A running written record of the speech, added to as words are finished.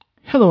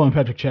Hello, I'm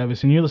Patrick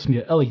Chavis, and you're listening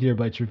to Ellie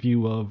Theaterbytes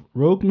review of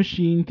Rogue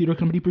Machine Theater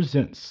Company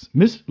presents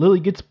Miss Lilly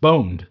Gets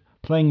Boned,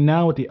 playing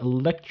now at the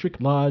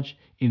Electric Lodge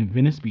in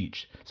Venice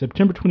Beach,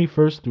 September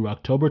 21st through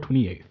October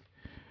 28th,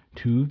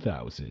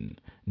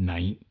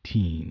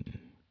 2019.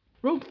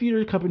 Rogue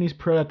Theater Company's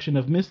production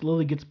of Miss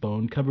Lilly Gets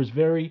Boned covers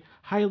very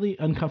highly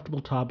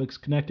uncomfortable topics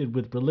connected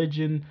with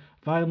religion,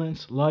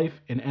 violence, life,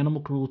 and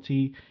animal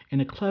cruelty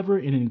in a clever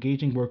and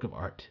engaging work of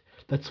art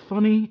that's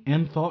funny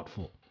and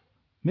thoughtful.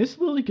 Miss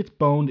Lilly Gets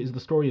Boned is the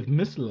story of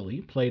Miss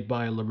Lilly, played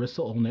by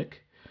Larissa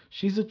Olnick.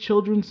 She's a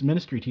children's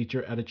ministry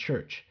teacher at a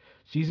church.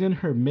 She's in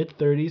her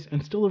mid-30s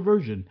and still a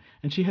virgin,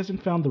 and she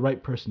hasn't found the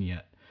right person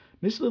yet.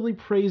 Miss Lilly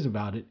prays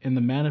about it, and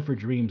the man of her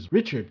dreams,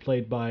 Richard,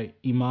 played by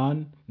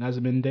Iman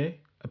Nazimende,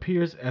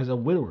 appears as a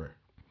widower,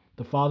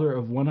 the father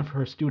of one of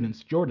her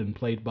students, Jordan,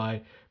 played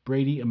by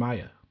Brady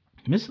Amaya.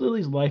 Miss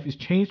Lily's life is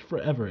changed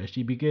forever as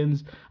she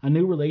begins a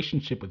new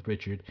relationship with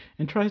Richard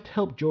and tries to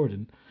help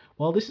Jordan.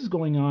 While this is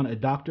going on, a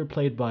doctor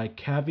played by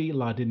Cavi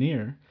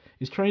Ladinier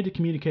is trying to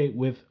communicate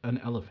with an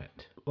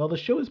elephant. While the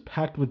show is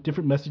packed with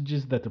different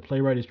messages that the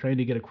playwright is trying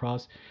to get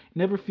across, it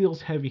never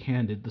feels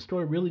heavy-handed. The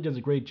story really does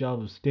a great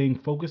job of staying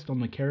focused on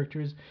the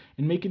characters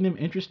and making them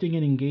interesting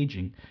and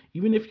engaging.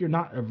 Even if you're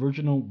not a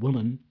virginal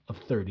woman of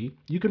 30,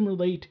 you can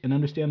relate and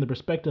understand the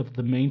perspective of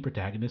the main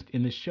protagonist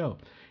in this show.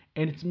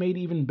 And it's made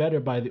even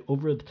better by the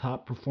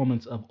over-the-top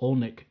performance of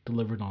Olnick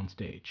delivered on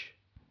stage.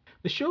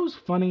 The show's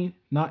funny,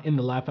 not in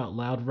the laugh out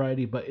loud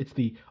variety, but it's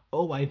the,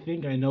 oh, I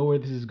think I know where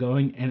this is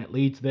going, and it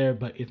leads there,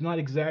 but it's not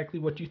exactly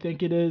what you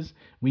think it is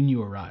when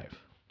you arrive.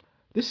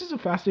 This is a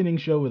fascinating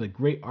show with a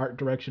great art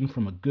direction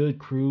from a good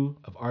crew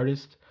of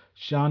artists.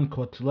 Sean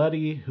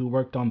Coteletti, who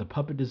worked on the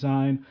puppet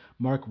design,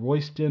 Mark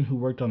Royston, who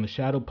worked on the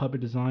shadow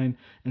puppet design,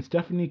 and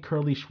Stephanie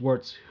Curley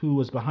Schwartz, who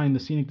was behind the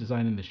scenic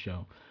design in the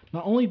show.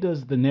 Not only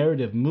does the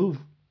narrative move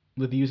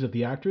with the use of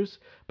the actors,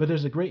 but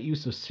there's a great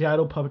use of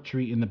shadow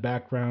puppetry in the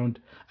background,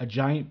 a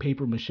giant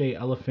paper mache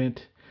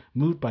elephant,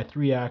 moved by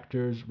three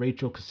actors,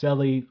 Rachel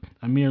Caselli,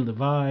 Amir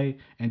Levi,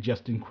 and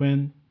Justin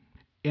Quinn.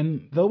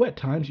 And though at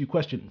times you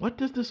question, what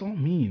does this all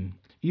mean?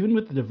 Even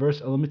with the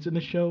diverse elements in the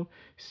show,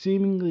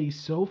 seemingly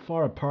so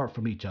far apart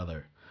from each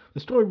other, the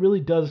story really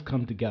does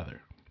come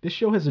together. This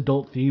show has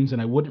adult themes,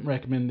 and I wouldn't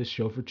recommend this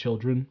show for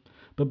children,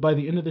 but by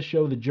the end of the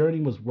show, the journey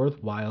was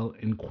worthwhile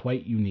and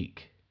quite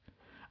unique.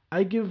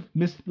 I give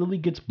Miss Lilly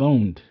Gets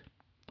Boned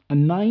a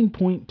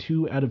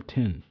 9.2 out of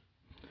 10.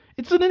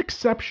 It's an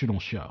exceptional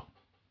show.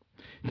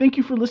 Thank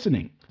you for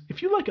listening.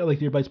 If you like LA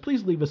Theater Bites,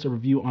 please leave us a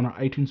review on our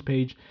iTunes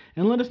page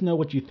and let us know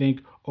what you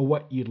think or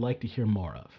what you'd like to hear more of.